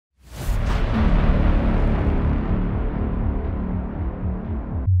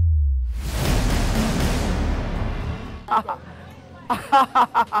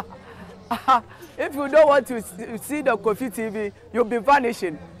If you don't want to see the KOFI TV, you'll be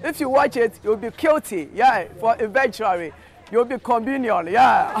vanishing. If you watch it, you'll be guilty. Yeah, for eventually, you'll be communion.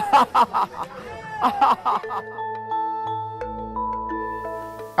 Yeah.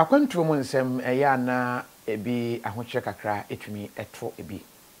 Akwantu mu nsem eya na ebi ahokyere kakra etumi eto ebi.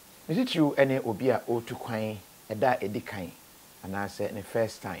 Nititu ene obi a otu kwan eda edikan anase ne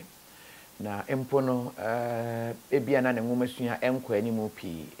first time. Na empo no ebia na ne ngomasua enkwa animu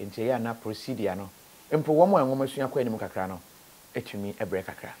pi enti eya na procedure no empo wo mo ngomasua kwa animu kakra no etumi ebre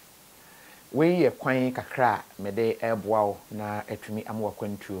kakra. We ye kwan kakra mede eboawo na etumi amwa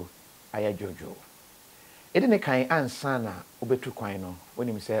kwantuo aya jojo. Edi ne kan ansa na obetu kwan no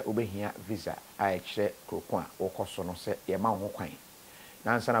wonim se obehia visa a ekire krokon a wokoso no se ye ma ho kwan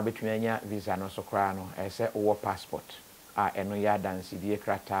na ansa na obetumi anya visa no so kra no se wo passport a eno ya dance die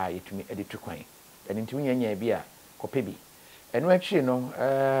krata yetumi editu kwan eni nti unyanya bi a kopebi eno akire no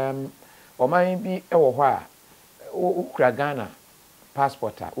oman bi ewo ho a ukra Ghana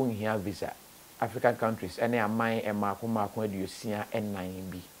passport a unhia visa African countries ene aman emaako aduosia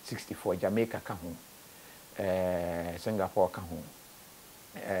enan bi 64 Jamaica ka ho Singapore ka ho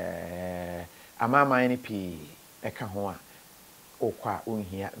amama ni pi eka ho a okwa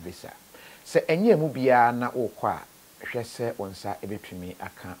unhia visa se enye mu bia na okwa hwese onsa ebetumi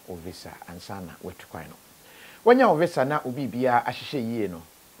aka o visa ansana wetukwan no wonya o visa na obi bia ahyehye yie no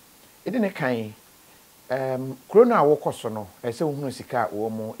edi ne kan corona wokoso no ese wohunu sika wo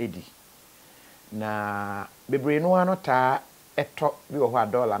mo edi na bebre no anota eto bi wo ho a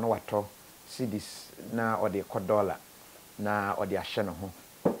dollar no wato cedis na ode ko dollar na ode ahye no ho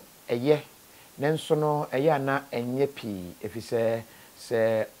eye nenso no eye na enye pi efise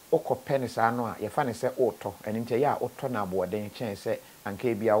se okope ne sa no a ye fa ne se oto eni ntia ya oto na aboden chen se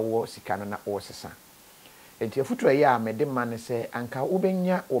anka bia wo sika no na wo sesa enti afutu eye a mede ma ne se anka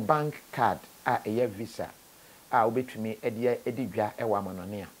ubenya o bank card a eye visa a obetumi edidwa ewa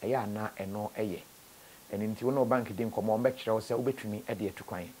amanone a eye na eno eye eni nti wo no bank din komo mbekire wo se obetumi ede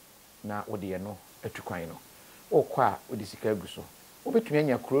etukwan na wo de no etukwan no okwa odi sika aguso obetumi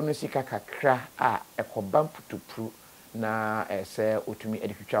anya kuro no sika kakra a ekoba mputupru na ese otumi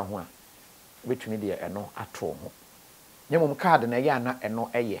editwitwa ho a obetumi de eno ato ho nyemom card na ya na eno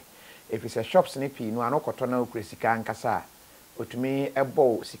eye efise shops ne pi no anokoto na okure sika nkasa otumi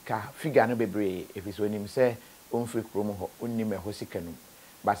ebo sika figure no bebre efise onim se onfri kuro mo ho onnim eho sika no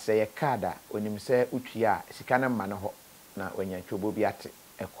ba se ye card a onim se utwia sika na ma no ho na wanya twobo bi ate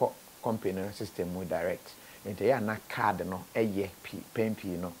eko company system mu direct ente ya na card no eye pi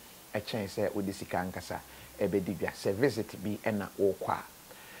no e chen se odi sika nkasa ebedigwa se visit bi ena okwa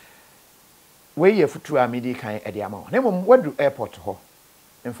we ye futu amidi kan ede ama na mom wadu airport ho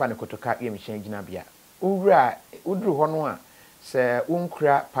mfa ne kotoka ye mchen gina bia owura udru ho no a se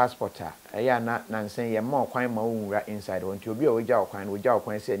unkra passport a ya na nansen ye ma okwan ma unwura inside won ti obi a ogya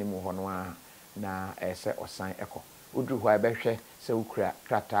okwan se animu ho no a na ese osan eko udru ho abehwe se ukra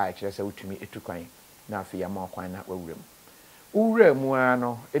krata a kire se utumi etukwan na afi ya ma okwan na wawuram owura mu a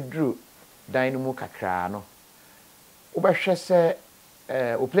no edru dan mu kakra no ubehwe se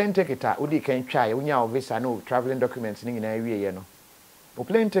o plane ticket a odi kan twa ye unya o visa no traveling documents ni nyina wie ye no o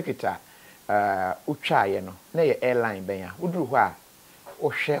plane ticket a utwa ye no na ye airline ben ya udru ho a o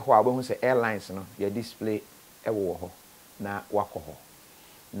hwe ho a bohu se airlines no ye display ewo ho na wakoho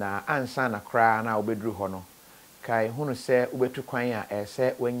na ansa na kra na obedru ho no kai hunu se ubetu kwan a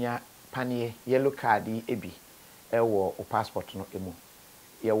ese wanya panie yellow card ebi ewo o passport no emu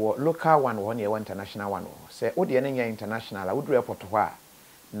ye wo local one wo ne ye international one wo se wo de ne nya international a wodru airport ho a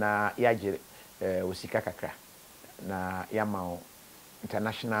na yaje osika kakra na yama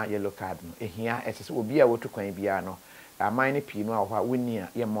international yellow card no ehia esese obi a wotu kwan bia no aman ne pi no a ho a woni a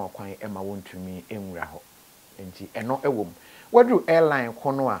yema kwan ema wontumi enwura ho enti eno ewom wodru airline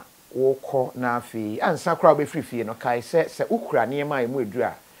kono a wokọ na afi ansa kra be free no kai se ukura ne ma emu edu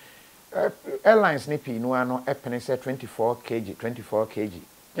a airlines ne pi no ano epene se 24 kg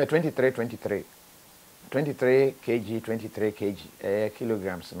 23 kg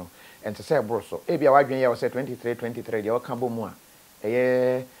kilograms no ente se broso e bia wadwen ya se 23 de okambo mu a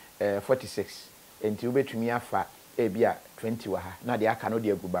 46 enti ubetumi afa e bia 20 wa ha na de aka no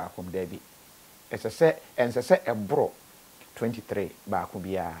de aguba akom da bi ese se ebro 23 ba ko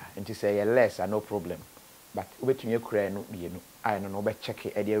bia enti say ye less no problem but obetumi akura no bienu ai no obe check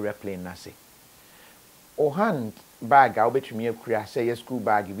e the airplane na say o hand bag a obetumi akura say ye school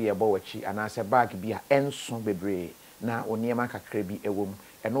bag bi e bo wachi ana say bag bi a enso bebre na oniema kakra bi ewom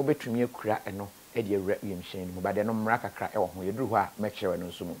e no obetumi akura eno e the airplane machine mu ba de no mra kakra e wo ho ye duru ho a mekere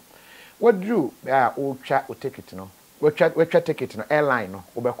no so mu wadru a o twa o ticket no wetwa ticket no airline no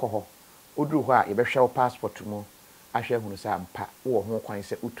wobɛkɔ hɔ oduru hɔ a yɛbɛhwɛ wo passport mu ahwɛ hunu sɛ ampa wo ho kwan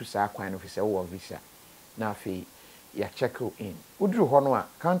sɛ utu saa kwan no fi sɛ wo visa na afei ya check in oduru hɔ no a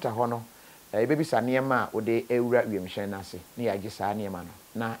counter hɔ no ebebisa nneɛma a wode ewura wiemhyɛn no ase na yɛagye saa nneɛma no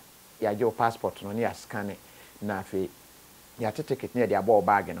na yɛagye wo passport no na yɛ scan na afei yɛate ticket na yɛde abɔ wo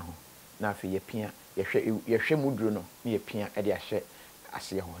bag no ho na afei yɛpia yɛhwɛ mu duro no na yɛpia de ahyɛ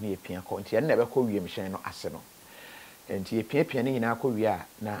ase hɔ na yɛpia kɔ nti ɛno na ɛbɛkɔ wiemhyɛn no ase no nti yɛpia ne nyinaa kɔ wie a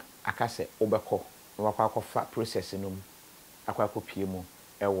na aka sɛ wobɛkɔ na wakɔ akɔfa process no mu akɔ akɔpie mu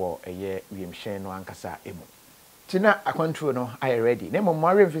ɛwɔ ɛyɛ wiemhyɛn no ankasa emu tina akwantuo no ayɛ ready na mmom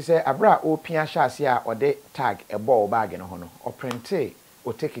mare mfi sɛ abra opia hyɛ ase a ɔde tag ɛbɔ wo bag no ho no ɔprinte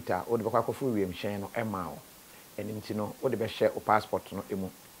o ticket a wode bɛkɔ akɔfa wiemhyɛn no ɛma wo ɛnim nti no wode bɛhyɛ o passport no emu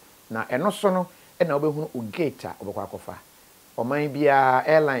na ɛno so no ɛna wobɛhunu o gate a wobɛkɔ akɔfa ɔman bia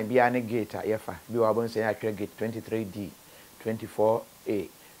airline bia ne gate a yɛfa bi wa bon sɛ atwa gate 23D 24A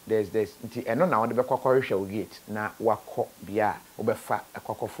there's nti ɛno na wode bɛkɔ akɔhwehwɛ o gate na wakɔ bia wobɛfa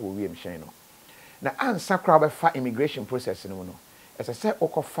akɔkɔfa wo wiemhyɛn no na ansa kra wobɛfa immigration process no no ɛsɛ sɛ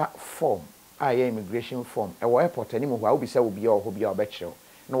wokɔfa form a yɛ immigration form ɛwɔ airport anim hɔ a wobisa wo bia wɔ bia wobɛkyerɛw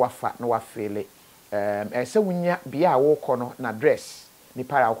na wafa na wafele ɛsɛ wunya bia a wokɔ no na address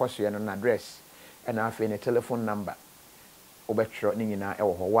nipa a wokɔ so yɛ no na address ɛna afei ne telephone number wobɛtwerɛ ne nyinaa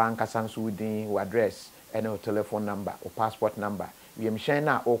ɛwɔ hɔ wankasa nso wodin wo address ɛne wo telephone number wo passport number wiemhyɛn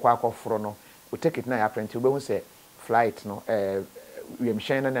na wokɔ akɔforo no wo ticket na yɛ print wobɛhu sɛ flight no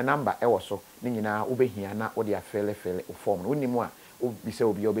wiemhyɛn no ne number ɛwɔ so ne nyinaa wobɛhia na wode afele wo form no wonimu a wobisa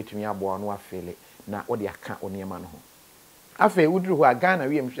obi a wobɛtumi aboa no afele na wode aka wo nneɛma no ho afei woduru hɔ a Ghana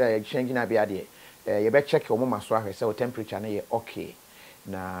wiemhyɛn gyina bia deɛ yɛbɛcheck wo moma so ahwɛ sɛ wo temperature no yɛ okay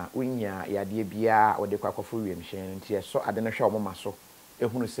na unya yadeɛ bia wode kɔ akɔfo wiemhyɛn nti ɛso ade no hwɛ wo moma so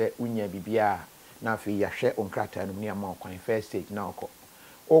ehunu sɛ unya bibia na afei yɛhwɛ onkrata no ne ama okwan first stage na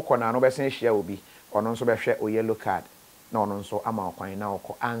okɔ na no bɛsen hia obi ɔno nso bɛhwɛ o yellow card na ɔno nso ama okwan na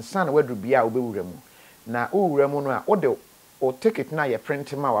okɔ ansa na wadu bia wobɛwura mu na wowura mu no a wode o ticket na yɛ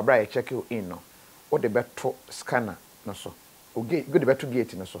print ma wabra yɛ check in no wode bɛto scanner no so o gate beto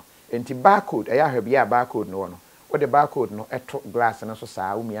gate no so enti barcode ɛyɛ ahwɛ bia barcode no no wode barcode no ɛto glass no so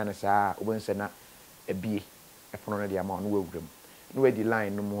saa umia no saa wobɛnse na ebie ɛpono no de ama no wawura mu no wadi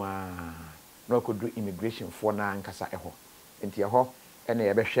line no mu a na okodu immigration for na ankasa ɛhɔ enti ɛhɔ ɛna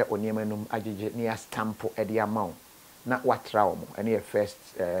yɛbɛhwɛ oniema num agege ne ya stamp ɛde ama wo na watra wo mo ɛne yɛ first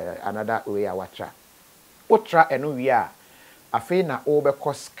another way a watra wotra ɛno wie a afei na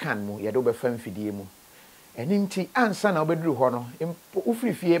wobɛkɔ scan mu yɛde wobɛfa mfidie mu ɛne nti ansa na wobɛduru hɔ no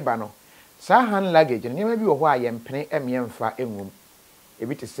wofirifie ba no saa hand luggage nneɛma bi wɔ hɔ a yɛmpene ɛmfa engum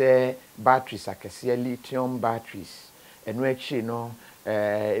ebi te sɛ batteries akɛseɛ lithium batteries ɛno akyi no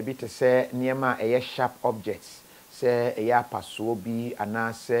ebi te sɛ nneɛma a ɛyɛ sharp objects sɛ ɛyɛ apasoɔ bi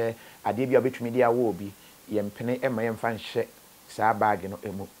anaasɛ adeɛ bi a wobɛtumi de awɔ obi yɛmpene ɛmfa nhyɛ saa bag no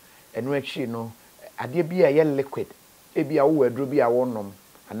emu ɛno akyi no adeɛ bi a ɛyɛ liquid ebi a wowɔ aduro bi a wɔnom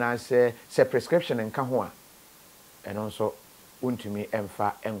anaasɛ sɛ prescription nka ho a ɛno nso wontumi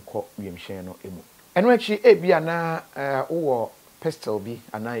ɛmfa ɛnkɔ wiemhyɛn no emu ɛno akyi ebi ana wowɔ pistol bi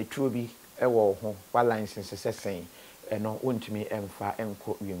ana etuo bi ɛwɔ ho wa license sɛ sɛn ɛno wontumi ɛmfa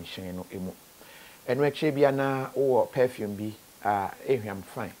ɛnkɔ wiemhyɛn no emu ɛno akyi bi ana wowɔ perfume bi a ehwam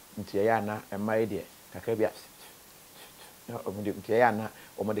fine nti ɛyɛ ana ɛma yɛ deɛ kakra bi a nti ɛyɛ ana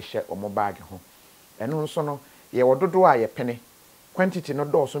ɔmo de hyɛ ɔmo bag ho ɛno nso no yɛwɔ dodo a yɛpene quantity no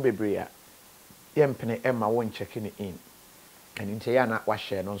dɔɔso bebree a yɛmpene ɛma wɔn check in and nti ya na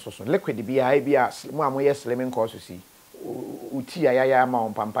wahyɛ no nso so liquid bi a mo amoyɛ slimming courses yi uti ya ma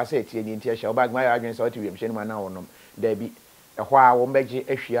on pampa sɛ tie ni nti ɛhyɛ obag ma ya adwen sɛ ɔte wiemhyɛ no ma na wɔnom da bi ɛhɔ a wɔn bɛgye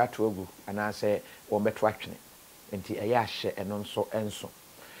ahwia to agu anaasɛ wɔn bɛto atwene nti ɛyɛ ahyɛ ɛno nso ɛnso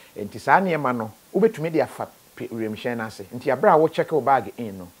nti saa nneɛma no wobɛtumi de afa wiemhyɛ no ase nti abra wo check wo bag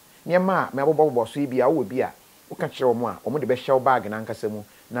in no nneɛma a mɛbɔbɔ so yi bi a wo bi a woka kyerɛ wɔn a wɔn de bɛhyɛ wo bag na ankasa mu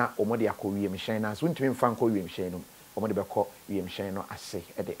na wɔn de akɔ wiemhyɛn no ase wontumi mfa nkɔ wiemhyɛn no wɔn de bɛkɔ wiemhyɛn no ase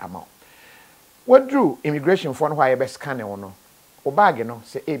ɛde ama wo wadru immigration for no hɔ a yɛbɛ scan wo no wo bag no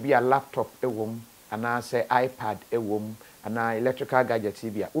sɛ ebi a laptop ɛwɔ mu anaasɛ ipad ɛwɔ mu ana electrical gadgets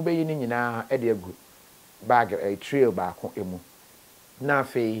bi a wobɛyi ne nyinaa ɛde agu bag trail baako emu na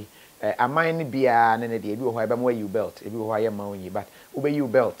afei aman ne bia ne de ebi wɔ hɔ ɛbɛma you belt ebi wɔ hɔ ayɛ ma wo yi but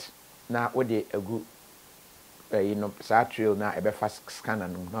wobɛyi belt na wode agu you know saa trail na ɛbɛfa scanner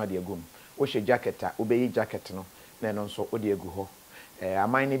no na wode agu mu wo hyɛ jacket a wobɛyi jacket no na no nso wode agu hɔ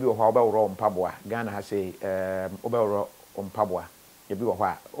aman ne bi wɔ hɔ wobɛworɔ mpaboa Ghana ha sɛ wobɛworɔ mpaboa ebi wɔ hɔ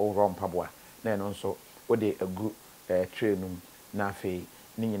a woworɔ mpaboa na no nso wode agu trail no na afei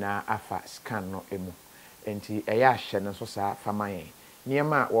ne nyinaa afa scan no emu enti ɛyɛ ahye no so saa famaye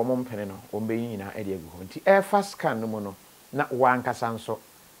niema wo mo mpene no wo mbe nyina e de agu ho nti air fast scan no mu no na wankasa nso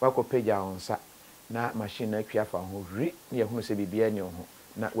wakopagya onsa na machine na atwa fa ho hwi na yehunu se bibia ni ho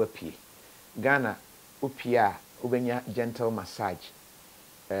na wapie Ghana opia obenya gentle massage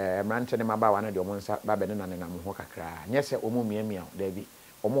mrante ne mabawa na de omonsa babe ne nanenam ho kakra nyese omo miamia da bi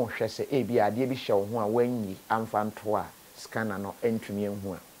omo hwɛ se ebi ade bi hye wo ho a wanyi amfa nto a scanner no entumi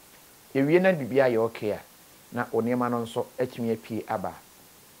ehu a ewie na bibia ye okay a na onema no nso atumi apie aba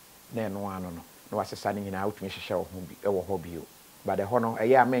na eno ano no na wasesa ne nyina utumi hyehyɛ wo ho bi ɛwɔ ho bio ba de ho no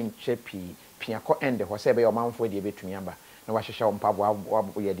ɛyɛ amenche pia kɔ end ho se be yo manfo de betumi aba na wahyehyɛ wo mpabo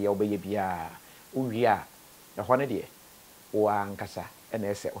aboyɛ de obɛyɛ bia uwie a ɛhɔ ne de wa nkasa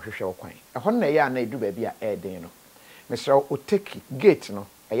ɛna ɛsɛ ohwehwɛ wo kwan ɛhɔ na ɛyɛ na edu ba bia ɛden no mesrɛ o take gate no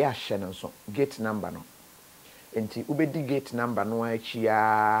ɛyɛ ahye no nso gate number no enti ubedi gate number no achi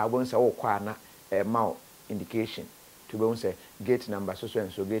a wonsa wo kwa na ma indication to be wonsa gate number so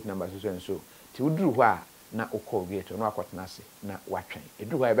and so gate number so and so ti uduru ho a na ukọ gate no akọtena ase na watwen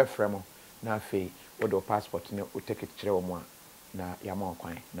edu ho a ebe frem na afei wo do passport ne o take kire wo mu a na yama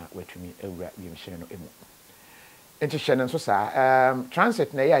okwan na watumi awura yemhye no emu enti hye no nso saa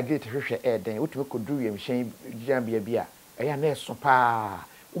transit na ya gate hwehwe eden wotumi koduru yemhye jambia bia eya na eso pa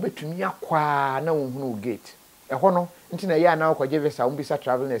wobetumi akwa na wonhunu gate ɛhɔ no nti na ya na akɔgye visa umbisa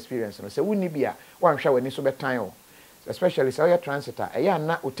traveling experience no sɛ wonni bia wanhwɛ wani so betan o especially sɛ oya transit a eya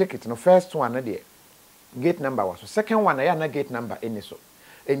na o ticket no first one na de gate number was so second one eya na gate number eni so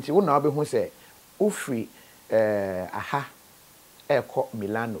enti wo na obehu sɛ ofri aha ɛkɔ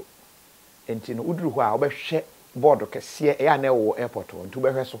Milano enti no uduru hɔ a obɛhwɛ board kɛseɛ eya na ɛwɔ airport nti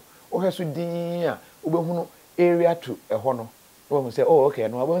obɛhwɛ so ohwɛ so din a obehu no area to ɛhɔ no we say oh okay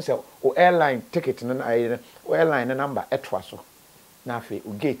no we say o airline ticket no o airline number etwa so na afi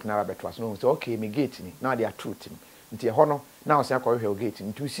o gate na betwa so no say okay me gate ni na they are truth nti e ho no na o say akọ o gate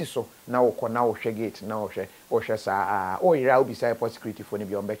nti usi so na wo kọ na wo hwe gate na wo hwe saa o yira obi say port security for ni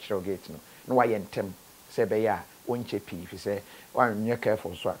bi on be kire gate no na wa ye ntem say be ya o nche pi fi say wan nye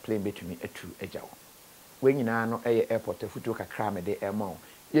careful so plane betumi atu agyawo we nyina no eye airport afutu kakra me de ema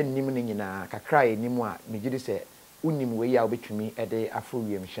ye nnim ni nyina kakra ye nimu a me gidi say unim we ya obetumi ede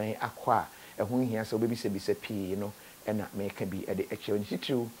afrowiem hyan akwa ehun hia se obebi se bisa pii no ena meka bi ede eche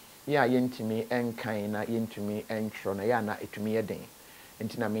onhitiw ya yentimi enkan na yentumi entro na ya na etumi eden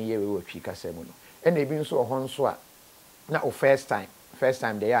entina me ye we watwi kasa mu no ena ebi nso ho nso a na o first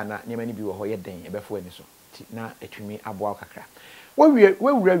time de ya na nyema ni bi wo ho ye den ebefo ani so ti na etumi aboa kakra we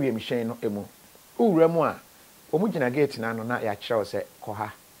wura wiem hyan no emu wura mu a omugina gate na no na ya kyerɛw se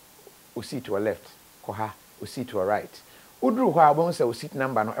koha o seat to left koha o seat to right uduru ho a bon say o seat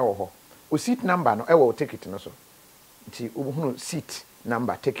number no ewo ho o seat number no ewo ticket no so nti uhunu seat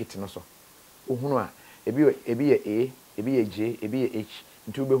number ticket no so uhunu a ebi ye A ebi ye J ebi ye H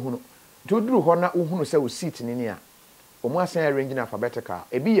nti ubehunu nti uduru ho na uhunu say o seat ni a omu asan arrange na alphabetical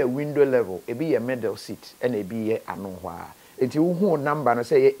ebi ye window level ebi ye middle seat and ebi ye ano ho a nti uhunu number no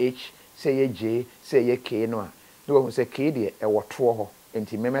say ye H say ye J say ye K no a no say K de ewo to ho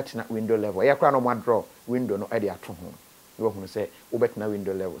enti memetena window level ya kra no mo draw window no e de ato ho no hu say obetena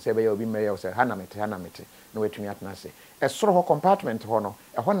window level say be ya obi meya say hanamete no wetumi atena se esoro ho compartment ho no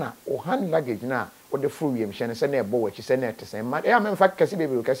e ho na o hand luggage na o de furu wiem hye ne se na ebo wachi se na etese ma ya memfa kasi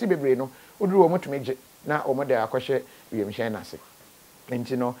bebre no oduru o mutumi gye na o mo de akohye wiem hye na se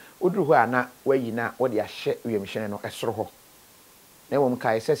enti no oduru ho ana wayi na o de ahye wiem hye no esoro ho na wom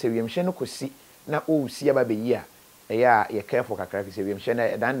kai se wiem hye no kosi na o usi aba be yi a eya ye careful kakra fi se wiem hye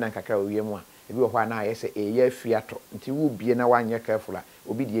na dan kakra o wiem a ebi wo ho na ye se eya afiato nti wo bie na wanye careful a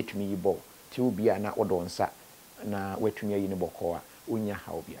obi de etumi yi ball ti wo bie na odo nsa na watumi ayi ne bɔkɔ a onya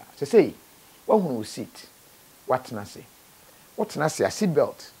ha obia sesei wahunu o seat watena se a seat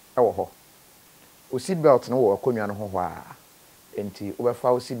belt ɛwɔ hɔ o seat belt no wɔ akonnwa no ho hɔ a enti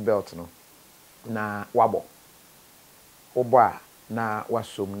wobɛfa o seat belt no na wabɔ wobɔ a na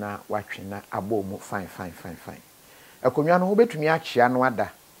wasom na watwe na abɔ mu fine akonnwa no wobɛtumi akyea no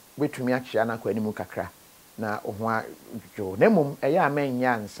ada wobɛtumi akyea na akɔ animu kakra na ho adwo na mmom ɛyɛ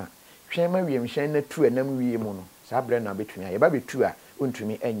amanya ansa hwema wiem hyen na tu enam wie mu no saa bre na betumi a ye ba betu a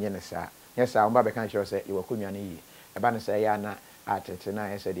ontumi enye ne saa nyesa omba be kan kyerɛ sɛ ye wakonwa ne yi e ba ne sɛ ya na atete na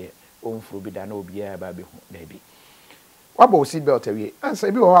ye sɛ de omfuru bi da na obi a ba be hu da bi wabo seat belt awie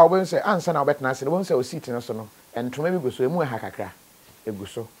ansa bi wo ha wo sɛ ansa na obetena ase wo sɛ o seat no so no entoma bi go so emu ha kakra egu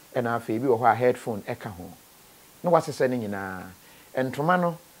so e na afa bi wo ha headphone e ka ho no wasese ne nyinaa entoma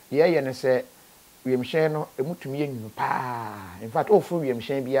no ye ne sɛ wiem hyen no emutumi ye nwunu pa in fact ofuru wiem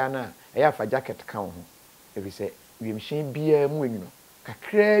hyen bia na eya fa jacket ka ho ebi se wiem hyen bia mu nwunu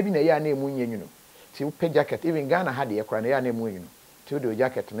kakra bi na ya na emu nye nwunu ti wo jacket even Ghana had ye kra na ya na mu yin ti wo de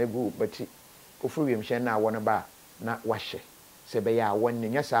jacket na gu bati ofuru wiemhye na awon ba na wahye se be ya awon ne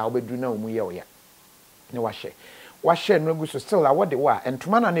nya sa obedu na omu ye oya ne wahye no gu so still awode wa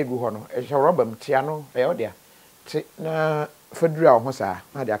entoma na egu ho no e hye robam tia no e ode a ti na fadura ho sa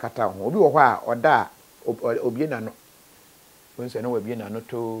na de akata ho obi wo ho a oda obie na no wonse na wabie na no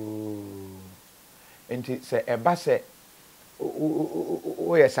to enti se eba se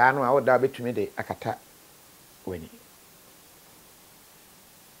o ye sa no a oda betumi de akata wani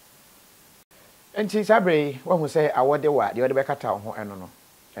enti sabre wo say awode wa de be kata ho eno no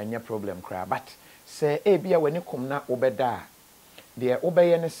enye problem kra but se e bia wani kom na obeda de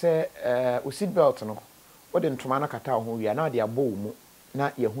obeye ne se o seat belt no wo de ntoma na kata ho wi na de abo mu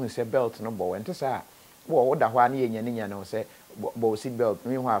na ye hu se belt no bo enti sa wo da ho a na ye nya no se bo seat belt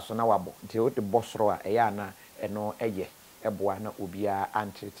mi ho aso na wabo nti wo de bosro a eya na eno eye eboa na obia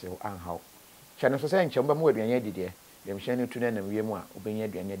antete anhaw chane so se nche mba mu aduanye dide dem hye tu na wiem a obenya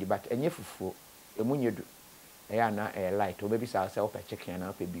aduanye di but enye fufuo emunyedu eya na light obebi sa se opa chicken na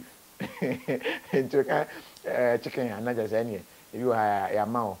opa beef ntoka chicken na just any you ya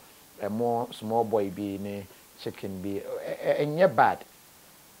ma more small boy bi ne chicken bi enye bad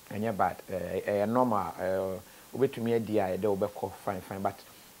normal obetumi adi a de obekọ fine but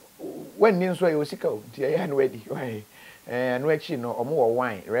when nin so you sika o ti ya na wedi why no achi no omo wo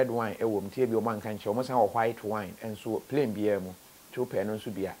wine red wine ewom ti bi o man kan che omo san wo white wine enso plain bi emu to pe no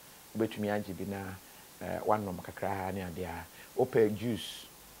nso bia obetumi agi bi na one nom kakra ne ade a ope juice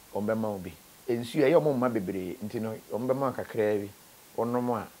ombema obi ensu ye omo mma bebre nti no ombema kakra bi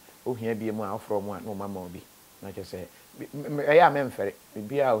onom a ohia bi emu a ofro mu a no mama obi na che se eya memfere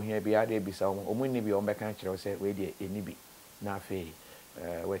bia ohia bi ade bisa omo ni bi ombeka kire se we de eni bi na afi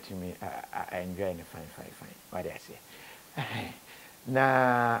wetimi enjoy ne fine what I say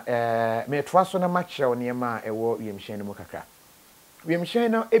na me twaso na makye oniema ewo wiemhye no mu kakra wiemhye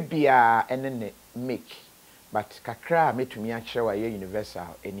no ebia enene make but kakra metumi akye wa ye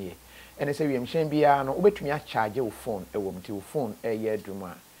universal enie ene se wiemhye bia no obetumi a charge wo phone ewo mti wo phone eye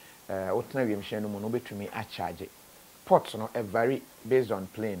aduma wotena wiemhye no mu no obetumi a charge port no e vary based on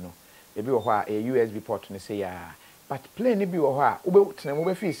plane no ebi wo ho a USB port no say ya but plane bi wo ho a obetena mo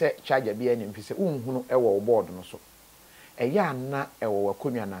be fi se charger bia nyem fi se unhunu ewo board no so eya na ewo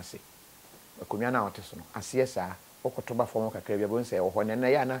wakonwa na ase wakonwa na wote so no ase esa okotoba fom kakra bia bon se ewo ho na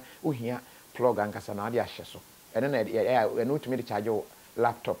ya na ohia plug ankasa na ade ahye so ene na ene utumi de charge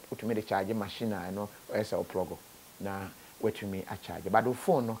laptop utumi de charge machine eno esa o plug na wetumi a charge but the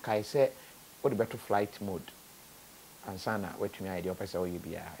phone no kai se o de better flight mode ansana wetumi a de opesa o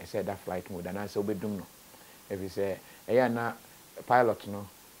yibia e say that flight mode and say obedum no if you say eya na pilot no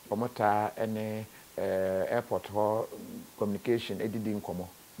omota ene airport ho communication edidi nkomo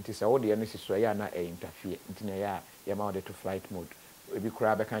nti se wo de ene siso eya na interfere nti na ya ma de to flight mode ebi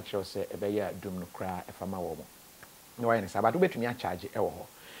kura be kan kire se ebe ya dum no kura e fama wo mo no wa ene sabatu betumi a charge e wo ho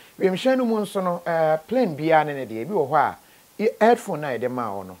wiemhye no mu nso no plane bia ne de ebi wo ho a headphone na e de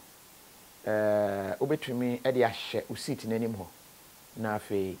ma wo no obetumi e de ahye o seat nanim ho na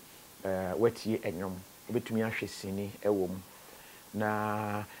afi watie enyom obetumi ahwe sini e wo mu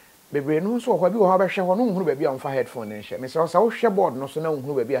na bebre no so ho bi wo ha be hwe ho no nhuru ba bi a mfa headphone ne hye me se o hwe board no so na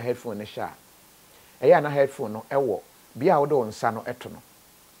nhuru ba bi a headphone ne hye a eya na headphone no ewo bia wo do nsa no eto no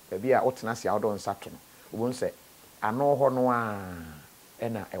ba bi a wotena sia wo do nsa to no obon se ano ho no a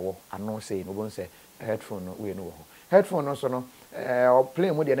ena ewo ano sei no obon se headphone no we no ho headphone no so no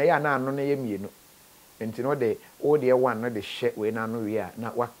play mu de na ya na ano na ye mienu enti no de o de one no de hye we na no we a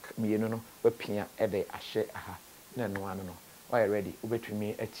na wak mienu no wapia e de ahye aha na no ano no why ready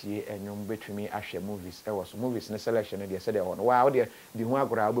ubetumi atie enyom betumi ahwe movies e was movies na selection na de se de ho no wa wo de di hu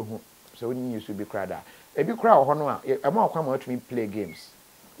agora obehu so woni use bi krada ebi kra ho no a e ma akwa ma watumi play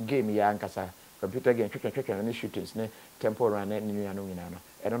game ya nkasa computer game twetwe na shootings ne temple run na ninu no nyina no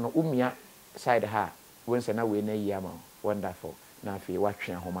eno no umia side ha wonse na we na yi ama wonderful na afi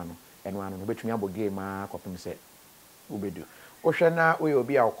watwe ahoma no eno ano no betumi abo game a kopem se ubedu ohwe na we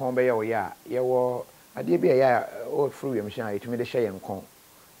obi a okon be ye wo ya ye wo ade bi ya o fru yem hyan etumi de hye yenkon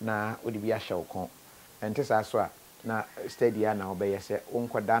na odi bi ahye okon ente sa so a na stadia na obeye se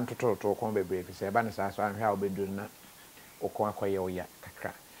onkoda ntototo okon bebre fi se ba ne sa so anhwe a obedu na okon akoye wo ya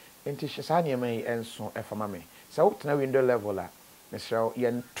kakra enti hye sa ne mai enso efama me se wotena window level a ne hye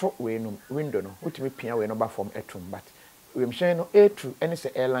ye nto we no window no utumi pia we no ba form etum but yem hyan no etu ene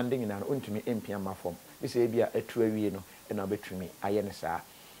se air landing na no untumi empia ma form bi se bia etu awie no na obetumi aye ne sa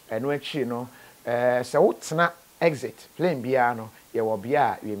eno achi no se wotena exit plane bia no ye wo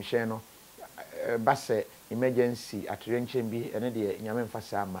bia yem hyan no base emergency atrenchen bi ene de nyame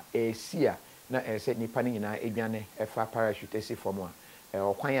mfasa ama esia na say nipa ni nyina edwane efa parachute esi fam a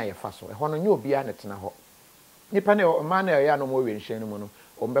okwan a yefa so ho no nye obia ne tena ho nipa ne ma na ya no mo we nhyen no mu no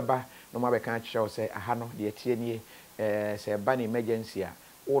ombeba no ma be kan kire o say aha no de etie nie say ba na emergency a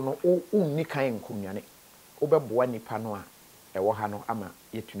wo no unni kan nkunwane obeboa nipa no a ewo ha no ama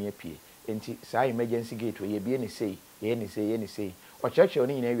yetumi apie enti saa emergency gate we ye bie ne sei ye ne sei o churchill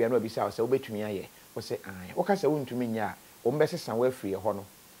ni nyina wi na obisa o say obetumi aye o say an wo ka say wontumi nya ombesesa wa free ho no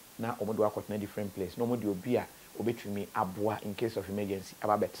na omodo akotena different place no omodo obi a obetumi aboa in case of emergency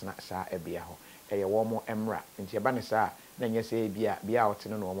aba betena saa ebia ho eye wo mo emra nti eba ne saa na nye say bia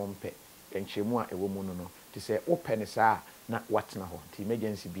otene no wo mpe enchemu a ewo mu no ti say open ne saa na watena ho nti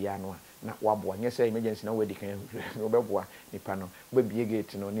emergency bia no na waboa nye say emergency na wedi kan obeboa nipa no obebie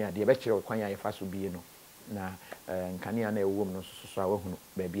gate no ne ade ebe kire kwan ya fa so bie no na nkania na ewo mu no so a wahunu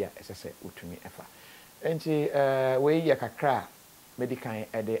ba bia esese otumi efa enti we ye kakra medical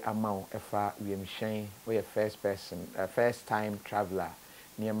ede amount efa wiemhyen we first time traveler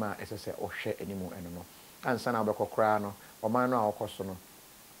niema esese ohwe animu eno no ansa na obekokra no oman no a okoso no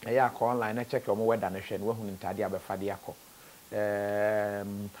eya ko online na check omo weather na hwe no wahunu ntade abefade akọ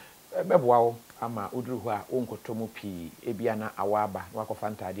beboawo ama uduru ho a onkotomu pi ebia na awaba na wakofa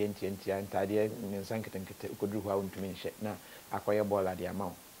ntade ntiantia ntade nsanketenkete ukoduru ho a ontumi nhye na akoye bola de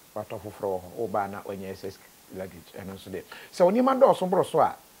amount wato foforo ho oba na onye SS luggage eno so de so oni ma do so bro so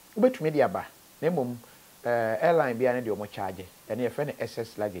a obetumi de aba na emom airline bia na de omo charge ene ye fe na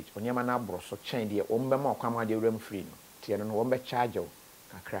SS luggage oni ma na bro so chen de ombe ma okwama de rem free no tie no ombe charge o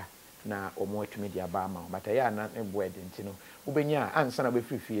kakra na omo atumi de aba ma but ya na ebo ede ntino ubenya ansa na be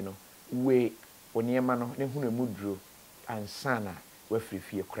free no we oni ma no ne hunu emuduro ansa na we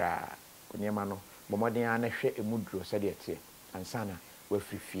free kra oni ma no bomoden a na hwe emuduro se de tie ansa na we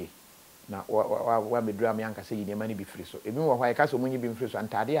free na wa medru am yanka se yini mani bi free so ebi wo hwa ka so munyi bi free so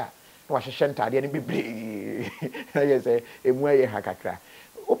antade a na wa hyehye ntade ne bibre na ye say emu aye hakakra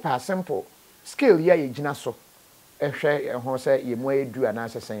o pa simple scale ya ye gina so ehwe ho say ye mu aye du ana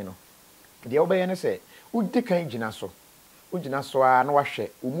asesen no de obeye ne say u de kan gina so u gina so a na wa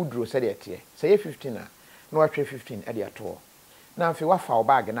hwe omuduro se de etie say ye 15 a na wa hwe 15 e de ato na afi wa fa o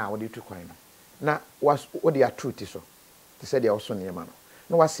bag na wo de tu kwan no na wo de ato ti so te say de o so ne ma no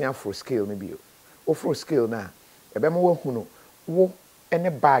no wasia for scale no bio o for scale na ebe mo wahunu wo ene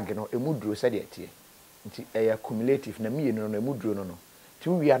bag no emuduro se de etie nti e accumulative na mienu no emuduro no ti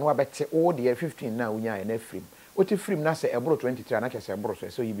wi anu abete o de 15 na unya ya na frame o ti frame na se ebro 23 na kese ebro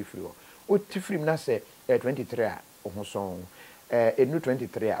so yi bi free o ti frame na se 23 a ohoson enu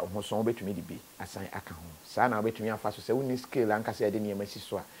 23 a ohoson betumi di bi asan aka ho sa na betumi afa so se uni scale anka se de ne yamasi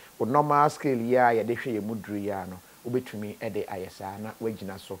so a o normal scale ya ya de hwe emuduro ya no obetumi ede ayesa na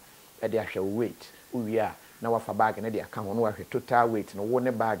wagina so ede ahwe weight uwia na wafa bag na de aka ho no ahwe total weight no wo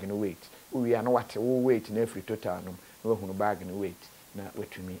ne bag no weight uwia na wate wo weight na free total no na wahunu bag no weight na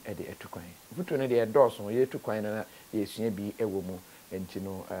wetumi ede etukwan futu ne de dɔɔso ye etukwan na ye sua bi ewo mu enti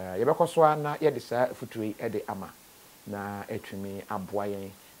no ye bekoso na ye de sa futu yi ede ama na etumi aboa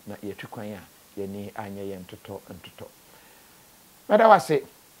yen na ye etukwan a ye ni anya ye ntoto meda wase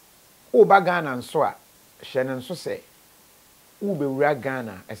o ba Ghana nso a hye nso se wo bewura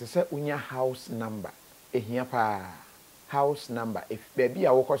Ghana esese unya house number ehia pa house number if baby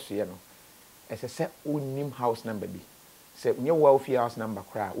a wo kosoye no esese unim house number bi se unye wo fi house number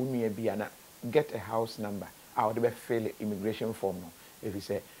kra unua bi na get a house number out be fill immigration form no if you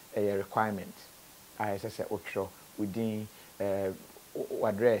say a requirement I esese otro within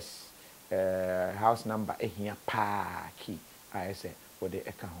address house number ehia pa key I say for the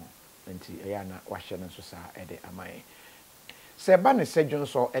account nti eya na wahye no so saa ede amaye se ba ne sedwon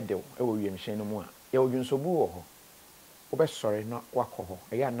so ede wo wiemhyen no mu a ye odwunso bu wo ho obesore na wakoho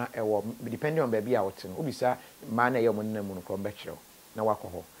eya na ewo depending on baby a wote no obisa ma na ye mo nna mu no ko bekere na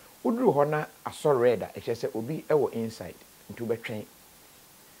wakoho uduru ho na asore da eche se obi ewo inside nti obetwen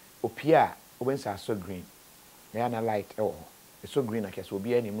opia obensa so green eya na light ewo so green akese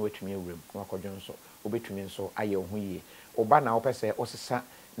obi anim no atumi awuram na wakodwonso obetumi nso aye ho yie oba na opese osesa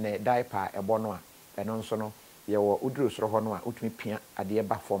ne diaper ebo no a eno nso no ye wo uduru soro ho no a utumi pia ade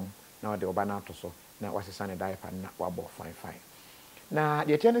ba fom na ode oba na ato so na wasesa ne diaper na wabo fine na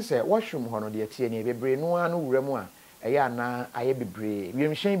de tie ne se washroom ho no de tie ne bebre no anu wuramu a eya na aye bebre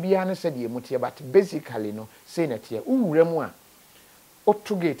wiemhyen bia ne se de emutie but basically no say na tie wuramu a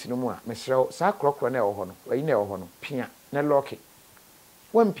otu gate no mu a mesrew sa krokro na ewo ho no wayi na ewo ho no pia na lock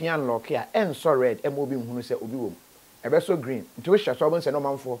wan pia lock a enso red emo bi nhunu se obi wom ebeso green nti we hye so bon se no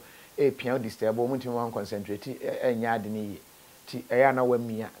manfo pia disturb o muntimi wan concentrate enya ade ne yi ti eya na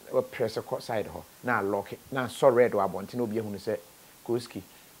wamia we press ko side ho na lock na so red wa bonti na obi ehunu se koski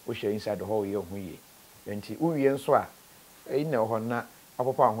wo hye inside the hall ye ho ye enti wo wie nso a ina ho na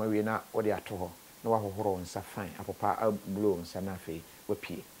apopa ho wie na wo de ato ho na wa hohoro nsa fine apopa blow nsa na fe wo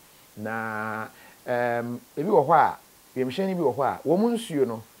pie na ebi wo ho a yemhye ni bi wo ho a wo mu nsuo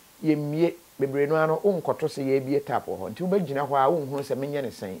no yemie bebre no ano onkoto se ye bie tap ho nti wo bagina ho a wo hu se menye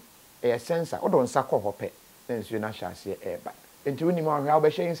ne sen e sensa wo do nsa kɔ ho pɛ na nsuo na hyase eba enti woni ma hwa wo be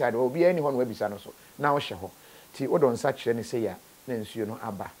hye inside wo bia ni ho no wabisa no so na wo hye ho ti wo do nsa kyerɛ ne se ya na nsuo no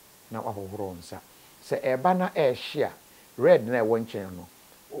aba na wa hohoro nsa se eba na hye a red na ɛwɔ nkyɛn no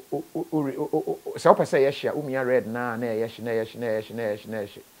se wo pɛ se ye hye a umia red na ye hye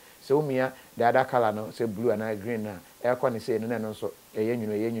se umia the other color no se blue and green na ɛkɔ ne se no na no so ɛyɛ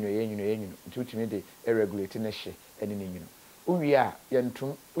nwunu nti utimi de regulate ne hye ɛne ne nwunu uwie a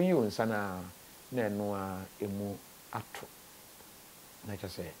yentum uyi nsa na no a emu ato na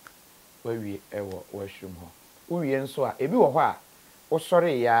kyerɛ wawie ɛwɔ washroom ho uwie nso a ebi wɔ hɔ a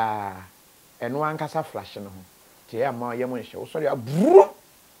wosɔre ya ɛno ankasa flash no ho tie ama yɛ mo nhye wosɔre a buru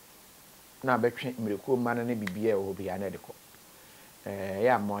na betwe mmireko ma no ne bibia ɛwɔ bia na ɛde kɔ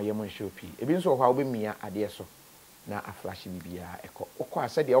ya ama yɛ mo nhye opi ebi nso wɔ hɔ a wobemia ade so na a flash bibia ɛkɔ wokɔ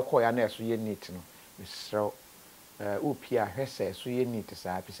asɛ de wokɔ ya na ɛso yɛ neat no mesrɛw opi a hwɛsɛ so yɛ neat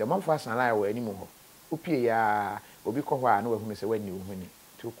saa pise manfo asan la wɔ anim hɔ opi ya obi kɔ hɔ a na wahunu sɛ wani wo huni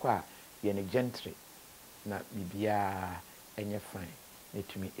ti wokɔ a yɛ ne gentry na bibia enye fine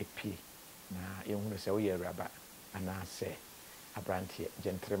netumi epie na yehunu sɛ wo yɛ raba ana sɛ abrantie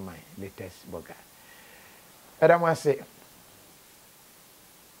gentleman latest burger Adam ase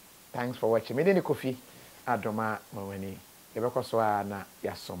thanks for watching me dey Kofi Adoma Mawani yebekɔ so a na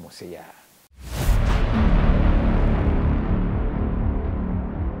yasomo se ya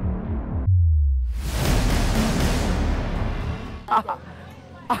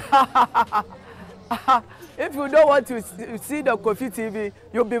If you don't want to see the KOFI TV,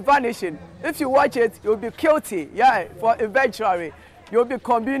 you'll be vanishing. If you watch it, you'll be guilty. Yeah, for eventually, you'll be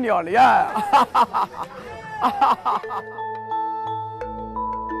communion. Yeah.